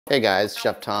Hey guys,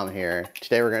 Chef Tom here.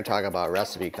 Today we're going to talk about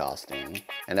recipe costing,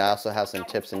 and I also have some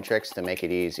tips and tricks to make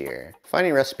it easier.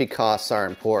 Finding recipe costs are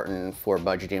important for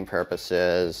budgeting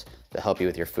purposes, to help you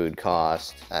with your food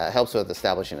cost. It helps with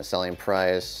establishing a selling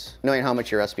price. Knowing how much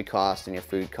your recipe costs and your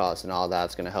food costs and all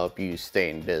that's going to help you stay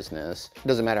in business. It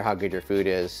doesn't matter how good your food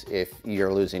is, if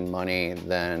you're losing money,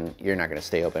 then you're not going to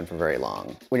stay open for very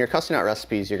long. When you're costing out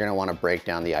recipes, you're going to want to break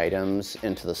down the items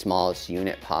into the smallest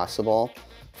unit possible.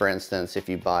 For instance, if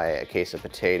you buy a case of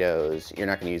potatoes, you're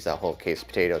not going to use that whole case of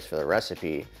potatoes for the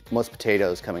recipe. Most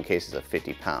potatoes come in cases of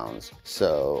 50 pounds.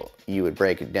 So you would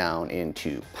break it down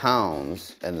into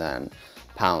pounds and then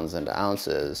pounds into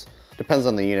ounces. Depends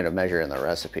on the unit of measure in the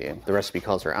recipe. The recipe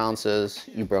calls for ounces,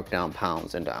 you broke down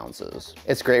pounds into ounces.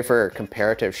 It's great for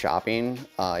comparative shopping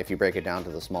if you break it down to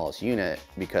the smallest unit,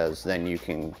 because then you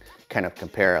can kind of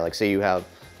compare. Like say you have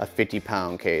a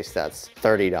 50-pound case that's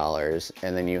 $30,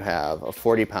 and then you have a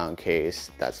 40-pound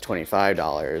case that's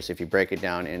 $25. If you break it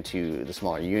down into the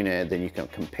smaller unit, then you can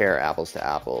compare apples to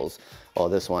apples. Well,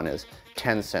 this one is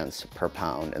 10 cents per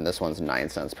pound and this one's 9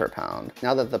 cents per pound.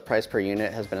 Now that the price per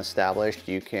unit has been established,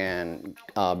 you can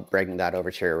bring that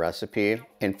over to your recipe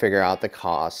and figure out the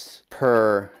costs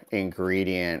per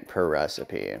ingredient per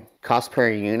recipe. Cost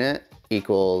per unit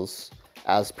equals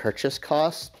as purchase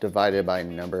cost divided by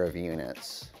number of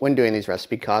units. When doing these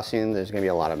recipe costing, there's gonna be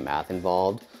a lot of math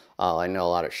involved. I know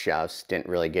a lot of chefs didn't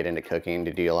really get into cooking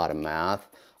to do a lot of math.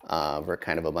 We're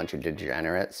kind of a bunch of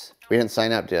degenerates. We didn't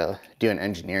sign up to do an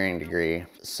engineering degree.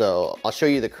 So I'll show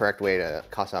you the correct way to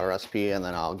cost out a recipe, and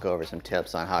then I'll go over some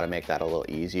tips on how to make that a little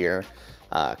easier.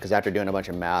 Because after doing a bunch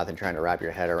of math and trying to wrap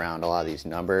your head around a lot of these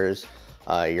numbers,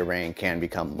 your brain can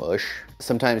become mush.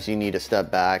 Sometimes you need to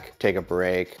step back, take a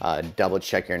break, double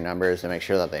check your numbers to make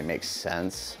sure that they make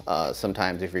sense.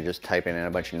 Sometimes if you're just typing in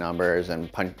a bunch of numbers and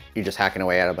you're just hacking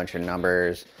away at a bunch of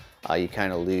numbers, you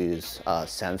kind of lose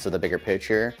sense of the bigger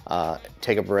picture.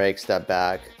 Take a break, step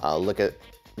back, look at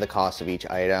the cost of each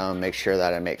item, make sure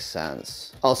that it makes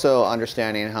sense. Also,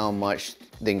 understanding how much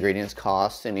the ingredients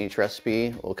cost in each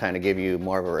recipe will kind of give you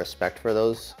more of a respect for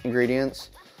those ingredients.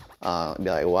 Be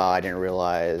like, wow, I didn't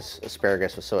realize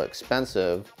asparagus was so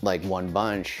expensive. Like one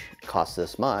bunch costs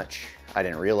this much. I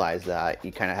didn't realize that.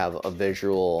 You kind of have a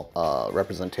visual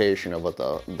representation of what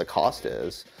the cost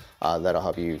is. That'll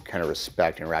help you kind of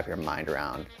respect and wrap your mind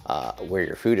around where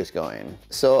your food is going.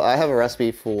 So I have a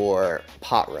recipe for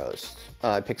pot roast.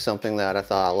 I picked something that I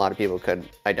thought a lot of people could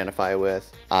identify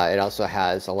with. It also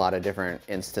has a lot of different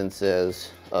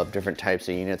instances of different types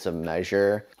of units of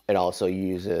measure. It also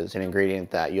uses an ingredient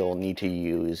that you'll need to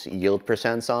use yield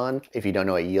percents on. If you don't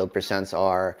know what yield percents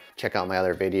are, check out my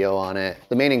other video on it.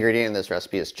 The main ingredient in this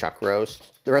recipe is chuck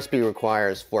roast. The recipe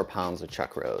requires 4 pounds of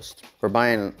chuck roast. We're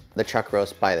buying the chuck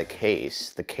roast by the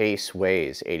case. The case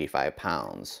weighs 85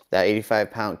 pounds. That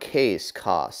 85-pound case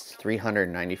costs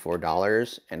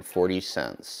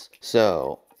 $394.40.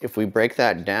 So if we break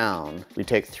that down, we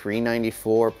take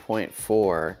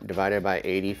 394.4 divided by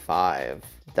 85.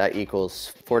 That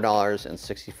equals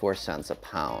 $4.64 a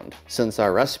pound. Since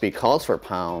our recipe calls for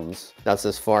pounds, that's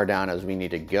as far down as we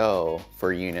need to go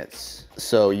for units.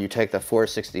 So you take the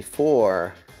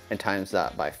 464 and times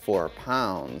that by 4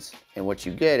 pounds, and what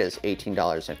you get is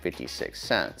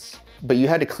 $18.56. But you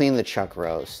had to clean the chuck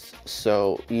roast,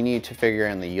 so you need to figure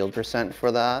in the yield percent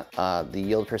for that. The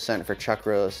yield percent for chuck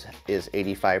roast is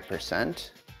 85%.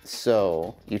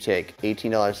 So you take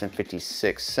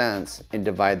 $18.56 and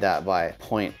divide that by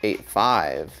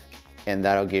 0.85, and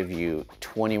that'll give you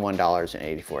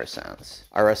 $21.84.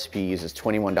 Our recipe uses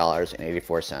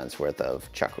 $21.84 worth of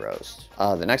chuck roast.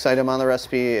 The next item on the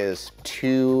recipe is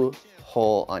 2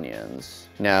 whole onions.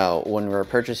 Now, when we're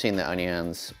purchasing the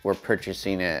onions, we're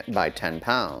purchasing it by 10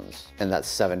 pounds, and that's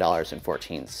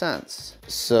 $7.14.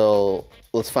 So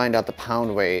let's find out the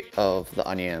pound weight of the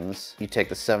onions. You take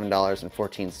the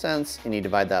 $7.14 and you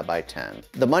divide that by 10.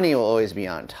 The money will always be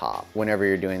on top. Whenever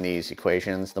you're doing these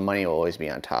equations, the money will always be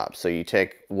on top. So you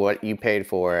take what you paid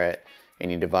for it and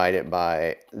you divide it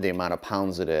by the amount of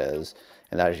pounds it is,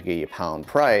 and that should give you a pound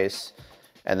price.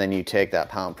 And then you take that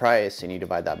pound price and you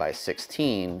divide that by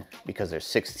 16, because there's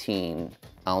 16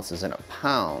 ounces in a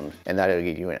pound, and that'll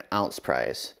give you an ounce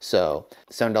price. So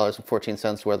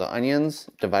 $7.14 worth of onions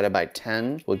divided by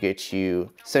 10 will get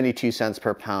you 72 cents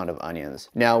per pound of onions.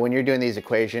 Now, when you're doing these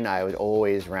equations, I would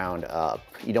always round up.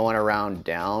 You don't want to round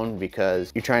down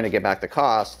because you're trying to get back the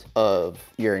cost of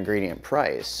your ingredient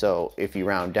price. So if you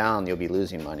round down, you'll be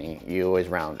losing money. You always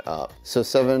round up. So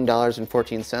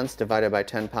 $7.14 divided by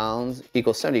 10 pounds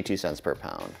equals 72 cents per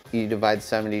pound. You divide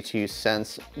 72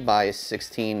 cents by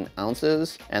 16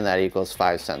 ounces, and that equals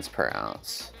 5 cents per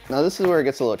ounce. Now this is where it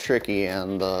gets a little tricky,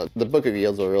 and the book of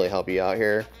yields will really help you out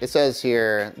here. It says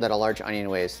here that a large onion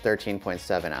weighs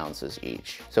 13.7 ounces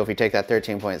each. So if we take that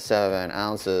 13.7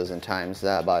 ounces and times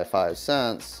that by 5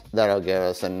 cents, that'll give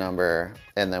us a number,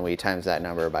 and then we times that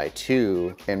number by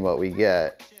 2, and what we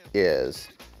get is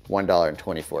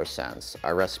 $1.24.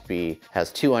 Our recipe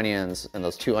has 2 onions, and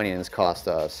those 2 onions cost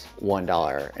us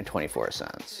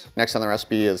 $1.24. Next on the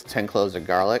recipe is 10 cloves of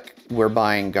garlic. We're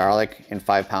buying garlic in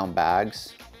 5-pound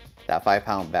bags. That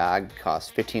 5-pound bag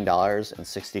costs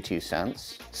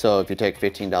 $15.62. So if you take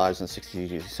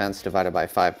 $15.62 divided by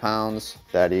 5 pounds,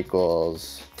 that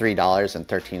equals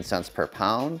 $3.13 per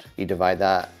pound. You divide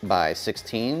that by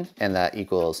 16, and that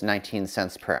equals 19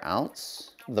 cents per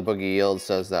ounce. The book of yields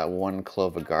says that 1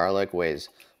 clove of garlic weighs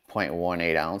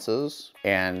 0.18 ounces.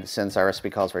 And since our recipe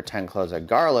calls for 10 cloves of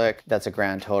garlic, that's a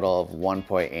grand total of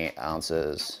 1.8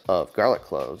 ounces of garlic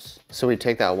cloves. So we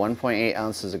take that 1.8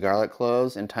 ounces of garlic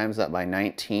cloves and times that by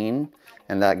 19,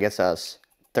 and that gets us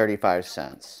 35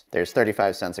 cents. There's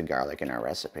 35 cents of garlic in our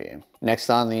recipe. Next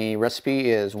on the recipe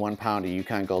is 1 pound of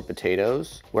Yukon Gold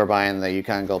potatoes. We're buying the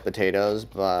Yukon Gold potatoes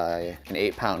by an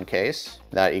 8-pound case.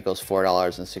 That equals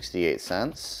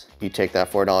 $4.68. You take that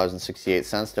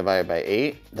 $4.68 divided by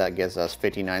 8, that gives us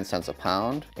 59 cents a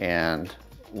pound, and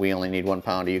we only need 1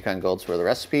 pound of Yukon Golds for the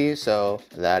recipe, so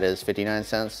that is 59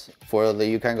 cents for the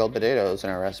Yukon Gold potatoes in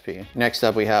our recipe. Next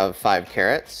up we have 5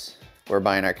 carrots. We're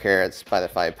buying our carrots by the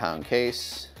 5-pound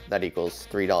case. That equals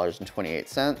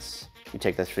 $3.28. You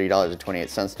take the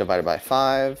 $3.28 divided by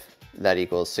 5. That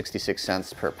equals 66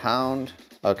 cents per pound.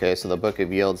 Okay, so the book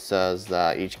of yields says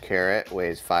that each carrot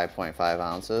weighs 5.5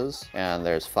 ounces, and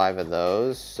there's 5 of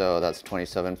those, so that's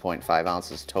 27.5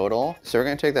 ounces total. So we're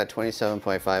gonna take that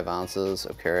 27.5 ounces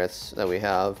of carrots that we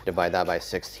have, divide that by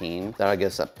 16. That'll give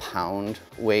us a pound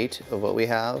weight of what we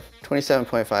have.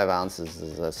 27.5 ounces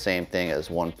is the same thing as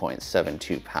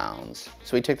 1.72 pounds.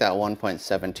 So we take that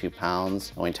 1.72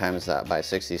 pounds and we times that by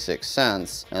 66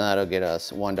 cents, and that'll get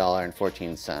us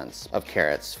 $1.14 of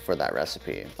carrots for that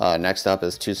recipe. Next up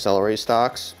is 2 celery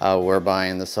stalks. We're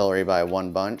buying the celery by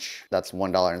 1 bunch. That's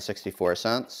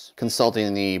 $1.64.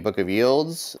 Consulting the book of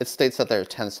yields, it states that there are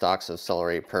 10 stalks of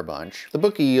celery per bunch. The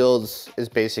book of yields is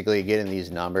basically getting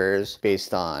these numbers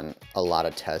based on a lot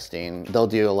of testing. They'll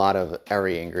do a lot of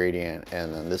every ingredient,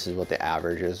 and then this is what the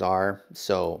averages are.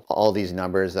 So all these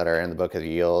numbers that are in the book of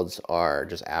yields are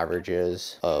just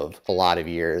averages of a lot of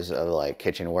years of like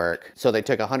kitchen work. So they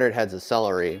took 100 heads of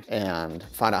celery and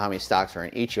found out how many stalks are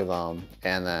in each of them,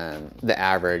 and then the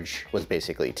average was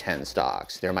basically 10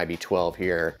 stalks. There might be 12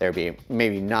 here, there'd be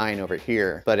maybe 9 over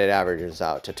here, but it averages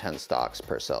out to 10 stalks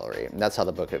per celery. And that's how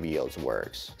the book of yields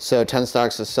works. So 10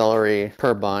 stalks of celery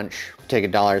per bunch, take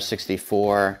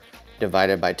 $1.64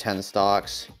 divided by 10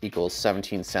 stalks equals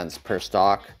 17 cents per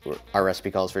stalk. Our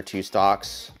recipe calls for 2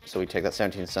 stalks, so we take that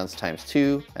 17 cents times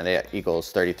 2, and that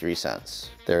equals 33 cents.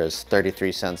 There is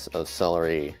 33 cents of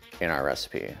celery in our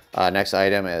recipe. Next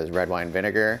item is red wine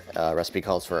vinegar. Recipe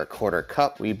calls for a 1/4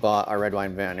 cup. We bought our red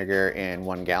wine vinegar in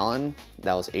 1 gallon.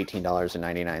 That was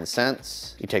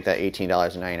 $18.99. You take that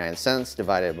 $18.99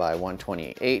 divided by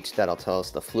 128. That'll tell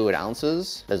us the fluid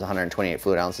ounces. There's 128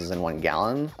 fluid ounces in 1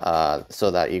 gallon.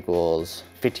 So that equals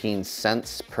 15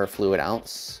 cents per fluid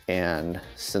ounce. And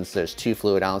since there's 2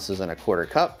 fluid ounces in a 1/4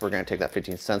 cup, we're gonna take that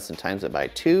 15 cents and times it by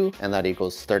 2, and that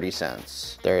equals 30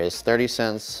 cents. There is 30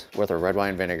 cents worth of red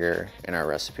wine vinegar in our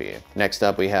recipe. Next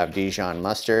up, we have Dijon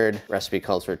mustard. Recipe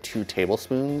calls for 2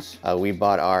 tablespoons. We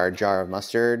bought our jar of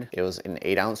mustard. It was an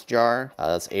 8-ounce jar.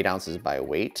 That's 8 ounces by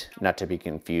weight, not to be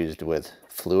confused with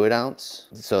fluid ounce.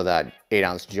 So that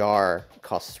 8-ounce jar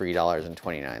costs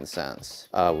 $3.29.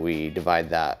 We divide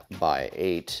that by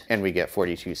 8 and we get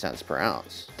 42 cents per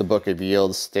ounce. The book of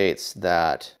yields states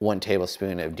that 1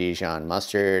 tablespoon of Dijon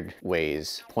mustard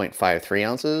weighs 0.53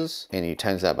 ounces, and you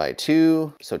times that by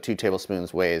 2. So 2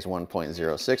 tablespoons weighs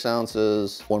 1.06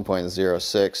 ounces.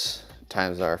 1.06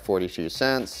 times our 42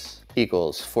 cents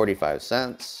equals 45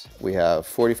 cents. We have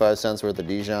 45 cents worth of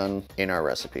Dijon in our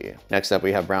recipe. Next up,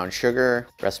 we have brown sugar.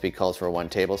 Recipe calls for 1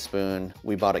 tablespoon.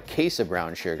 We bought a case of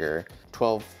brown sugar,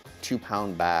 12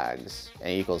 2-pound bags,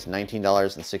 and it equals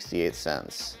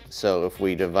 $19.68. So if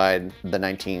we divide the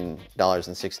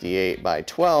 $19.68 by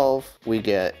 12, we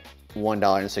get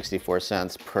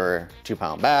 $1.64 per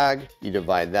 2-pound bag. You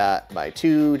divide that by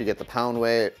 2 to get the pound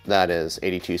weight. That is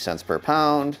 82 cents per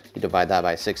pound. You divide that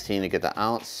by 16 to get the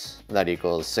ounce. That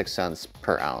equals 6 cents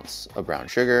per ounce of brown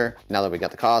sugar. Now that we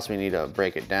got the cost, we need to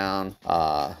break it down.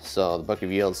 So the Book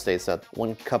of Yields states that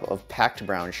 1 cup of packed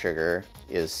brown sugar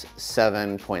is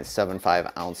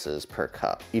 7.75 ounces per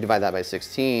cup. You divide that by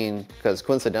 16, because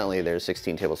coincidentally there's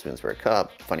 16 tablespoons per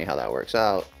cup. Funny how that works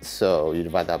out. So you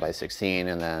divide that by 16,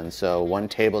 and then so 1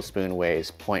 tablespoon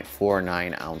weighs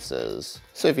 0.49 ounces.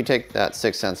 So if you take that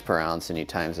 6 cents per ounce and you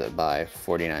times it by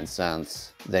 49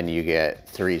 cents, then you get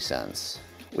 3 cents.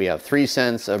 We have 3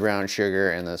 cents of brown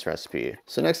sugar in this recipe.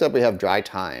 So next up we have dry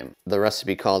thyme. The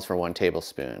recipe calls for 1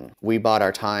 tablespoon. We bought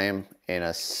our thyme in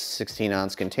a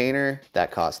 16-ounce container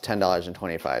that cost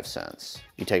 $10.25.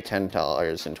 You take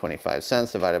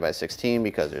 $10.25 divided by 16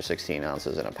 because there's 16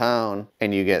 ounces in a pound,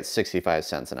 and you get 65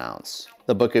 cents an ounce.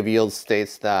 The Book of Yields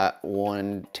states that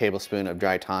 1 tablespoon of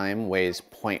dry thyme weighs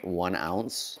 0.1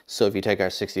 ounce. So if you take our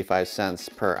 65 cents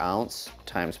per ounce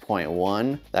times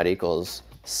 0.1, that equals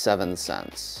 7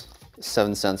 cents.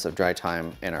 7 cents of dry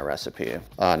thyme in our recipe.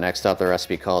 Next up, the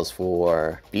recipe calls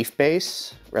for beef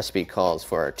base. Recipe calls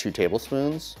for 2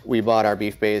 tablespoons. We bought our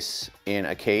beef base in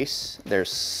a case.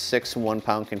 There's 6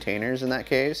 1-pound containers in that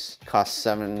case. Cost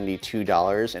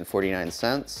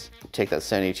 $72.49. Take that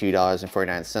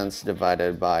 $72.49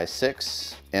 divided by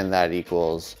 6, and that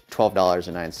equals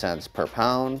 $12.09 per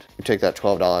pound. You take that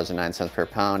 $12.09 per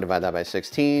pound, divide that by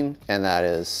 16, and that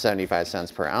is 75 cents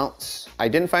per ounce. I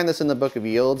didn't find this in the Book of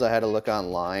Yields. I had to look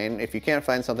online. If you can't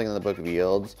find something in the Book of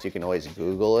Yields, you can always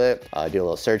Google it, do a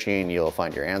little searching, you'll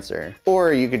find your answer.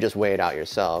 Or you could just weigh it out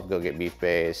yourself. Go get beef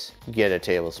base, get a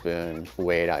tablespoon,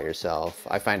 weigh it out yourself.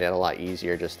 I find it a lot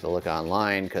easier just to look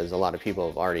online because a lot of people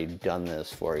have already done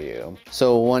this for you.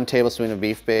 So 1 tablespoon of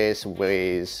beef base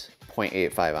weighs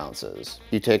 0.85 ounces.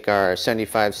 You take our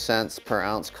 75 cents per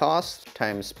ounce cost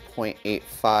times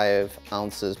 0.85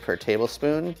 ounces per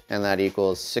tablespoon, and that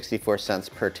equals 64 cents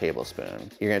per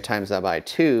tablespoon. You're gonna times that by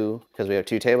 2, because we have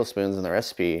 2 tablespoons in the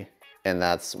recipe, and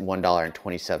that's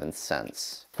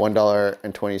 $1.27.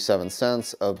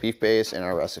 $1.27 of beef base in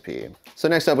our recipe. So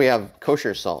next up we have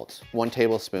kosher salt, 1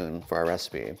 tablespoon for our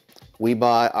recipe. We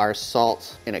bought our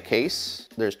salt in a case.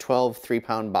 There's 12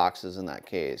 3-pound boxes in that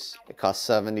case. It costs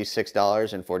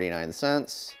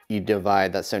 $76.49. You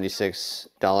divide that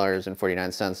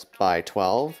 $76.49 by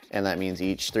 12, and that means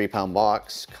each 3-pound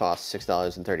box costs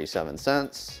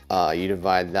 $6.37. You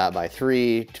divide that by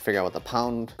 3 to figure out what the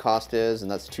pound cost is, and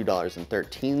that's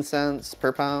 $2.13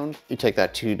 per pound. You take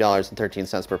that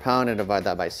 $2.13 per pound and divide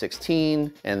that by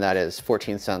 16, and that is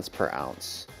 14 cents per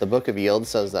ounce. The Book of Yields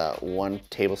says that 1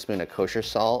 tablespoon of kosher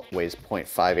salt weighs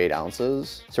 0.58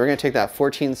 ounces. So we're gonna take that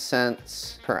 14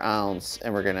 cents per ounce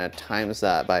and we're gonna times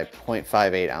that by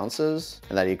 0.58 ounces,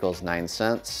 and that equals 9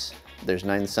 cents. There's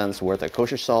 9 cents worth of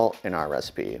kosher salt in our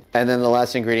recipe. And then the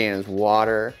last ingredient is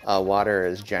water. Water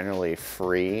is generally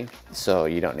free, so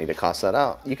you don't need to cost that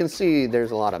out. You can see there's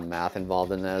a lot of math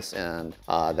involved in this, and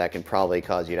that can probably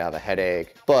cause you to have a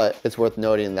headache. But it's worth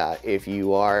noting that if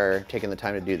you are taking the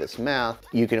time to do this math,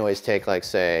 you can always take, like,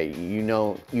 say, you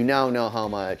now know how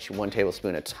much 1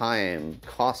 tablespoon of thyme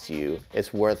costs you.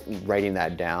 It's worth writing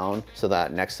that down so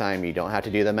that next time you don't have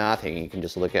to do the math and you can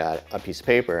just look at a piece of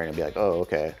paper and be like, oh,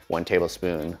 okay, 1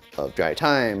 tablespoon of dry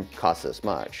thyme costs this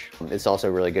much. It's also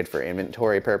really good for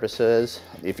inventory purposes.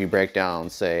 If you break down,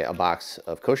 say, a box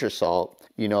of kosher salt,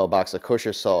 you know a box of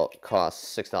kosher salt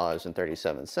costs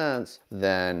 $6.37,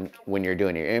 then when you're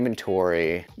doing your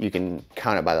inventory, you can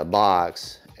count it by the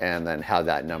box and then have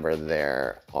that number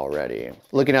there already.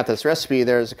 Looking at this recipe,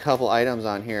 there's a couple items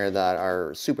on here that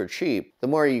are super cheap. The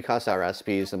more you cost out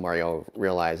recipes, the more you'll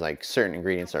realize like certain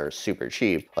ingredients are super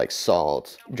cheap, like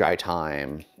salt, dry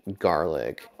thyme,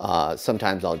 garlic.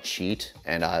 Sometimes I'll cheat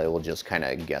and I will just kind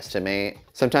of guesstimate.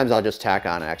 Sometimes I'll just tack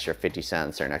on an extra 50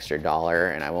 cents or an extra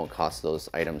 $1 and I won't cost those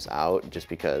items out just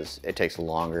because it takes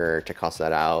longer to cost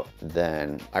that out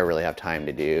than I really have time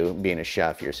to do. Being a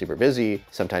chef, you're super busy.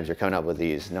 Sometimes you're coming up with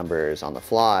these numbers on the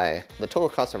fly. The total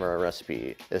cost of our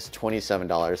recipe is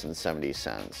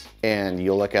 $27.70. And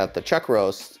you'll look at the chuck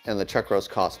roast, and the chuck roast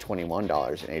costs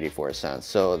 $21.84.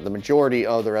 So the majority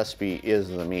of the recipe is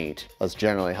the meat. That's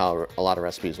generally how a lot of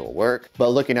recipes will work.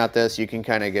 But looking at this, you can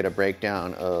kind of get a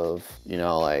breakdown of, you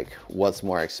know, like what's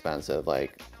more expensive.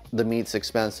 Like the meat's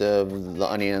expensive, the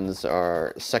onions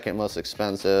are second most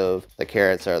expensive, the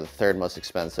carrots are the third most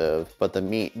expensive, but the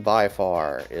meat by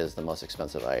far is the most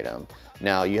expensive item.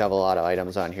 Now you have a lot of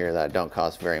items on here that don't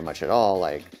cost very much at all,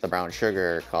 like the brown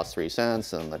sugar costs 3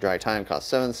 cents and the dry thyme costs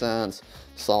 7 cents.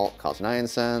 Salt costs 9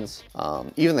 cents.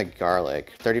 Even the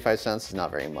garlic, 35 cents is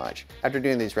not very much. After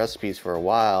doing these recipes for a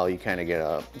while, you kind of get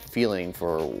a feeling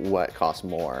for what costs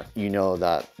more. You know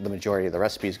that the majority of the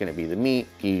recipe is going to be the meat.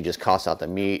 You just cost out the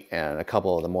meat and a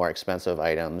couple of the more expensive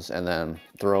items, and then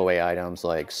throwaway items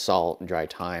like salt, dry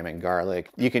thyme, and garlic.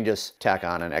 You can just tack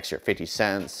on an extra 50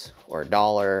 cents or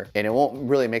 $1, and it won't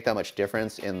really make that much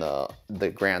difference in the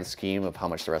grand scheme of how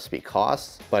much the recipe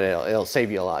costs, but it'll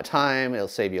save you a lot of time, it'll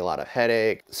save you a lot of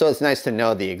headache. So it's nice to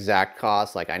know the exact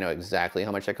cost. Like, I know exactly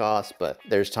how much it costs, but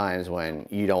there's times when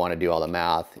you don't want to do all the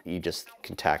math. You just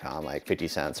can tack on like 50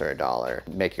 cents or $1,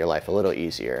 make your life a little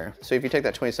easier. So if you take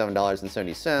that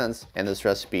 $27.70 and this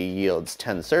recipe yields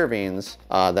 10 servings,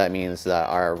 that means that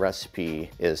our recipe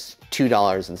is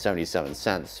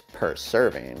 $2.77 per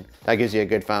serving. That gives you a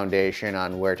good foundation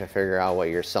on where to figure out what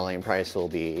your selling price will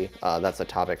be. That's a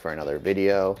topic for another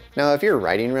video. Now, if you're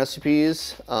writing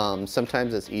recipes,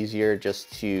 sometimes it's easier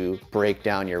just to break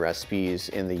down your recipes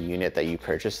in the unit that you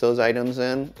purchase those items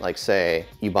in. Like, say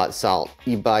you bought salt,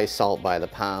 you buy salt by the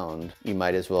pound, you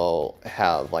might as well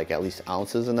have like at least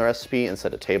ounces in the recipe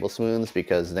instead of tablespoons,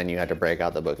 because then you had to break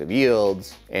out the book of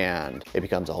yields and it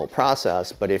becomes a whole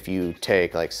process. But if you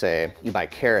take, like, say you buy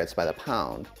carrots by the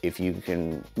pound, if you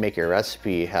can make your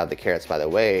recipe have the carrots by the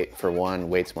weight, for one,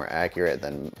 weight's more accurate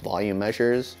than volume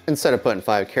measures. Instead of putting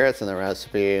 5 carrots in the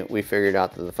recipe, we figured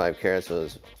out that the 5 carrots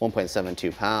was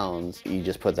 1.72 pounds. You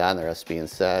just put that in the recipe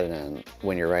instead, and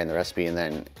when you're writing the recipe, and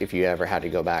then if you ever had to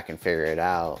go back and figure it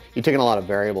out, you're taking a lot of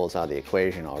variables out of the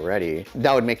equation already.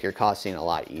 That would make your costing a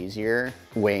lot easier.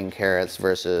 Weighing carrots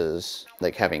versus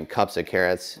like having cups of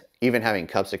carrots. Even having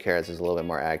cups of carrots is a little bit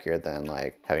more accurate than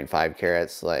like having 5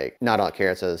 carrots. Like, not all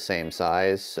carrots are the same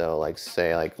size. So like,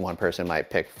 say like one person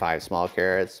might pick 5 small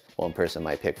carrots, one person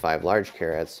might pick 5 large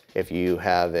carrots. If you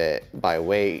have it by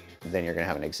weight, then you're gonna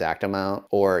have an exact amount.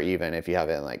 Or even if you have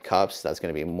it in like cups, that's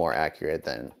gonna be more accurate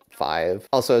than 5.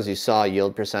 Also, as you saw,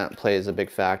 yield percent plays a big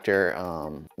factor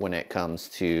when it comes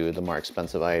to the more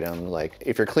expensive item. Like,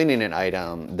 if you're cleaning an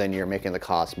item, then you're making the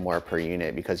cost more per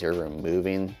unit because you're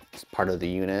removing part of the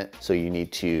unit. So you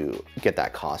need to get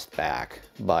that cost back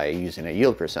by using a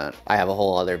yield percent. I have a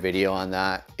whole other video on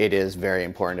that. It is very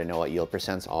important to know what yield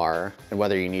percents are and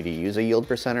whether you need to use a yield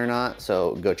percent or not.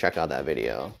 So go check out that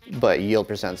video. But yield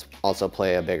percents also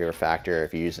play a bigger factor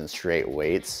if you're using straight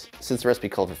weights. Since the recipe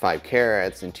called for 5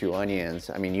 carrots and 2 onions,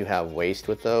 I mean, you have waste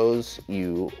with those.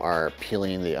 You are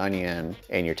peeling the onion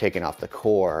and you're taking off the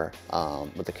core.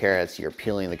 With the carrots, you're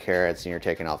peeling the carrots and you're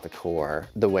taking off the core.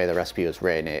 The way the recipe was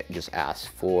written, it just asked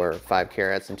for 5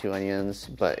 carrots and 2 onions.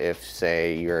 But if,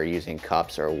 say, you're using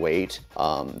cups or weight,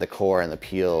 the core and the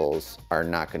peels are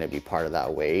not going to be part of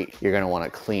that weight. You're going to want to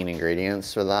clean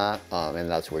ingredients for that, and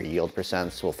that's where yield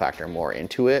percents will factor more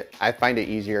into it. I find it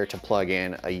easier to plug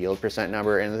in a yield percent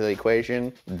number into the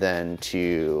equation than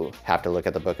to have to look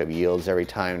at the book of yields every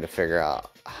time to figure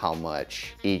out how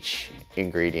much each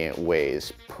ingredient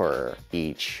weighs per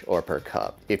each or per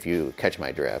cup. If you catch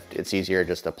my drift, it's easier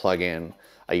just to plug in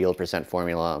a yield percent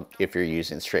formula if you're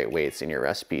using straight weights in your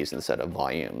recipes instead of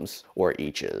volumes or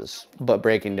eaches. But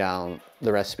breaking down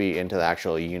the recipe into the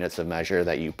actual units of measure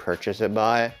that you purchase it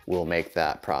by will make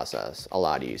that process a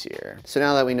lot easier. So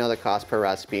now that we know the cost per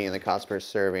recipe and the cost per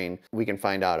serving, we can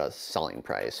find out a selling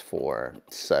price for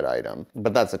said item.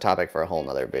 But that's a topic for a whole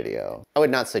nother video. I would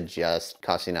not suggest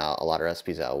costing out a lot of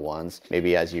recipes at once.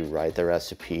 Maybe as you write the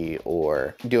recipe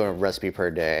or do a recipe per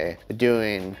day.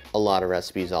 Doing a lot of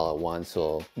recipes all at once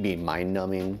will be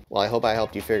mind-numbing. Well, I hope I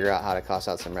helped you figure out how to cost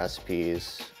out some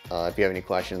recipes. If you have any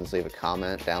questions, leave a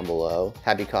comment down below.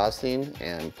 Happy costing,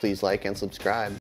 and please like and subscribe.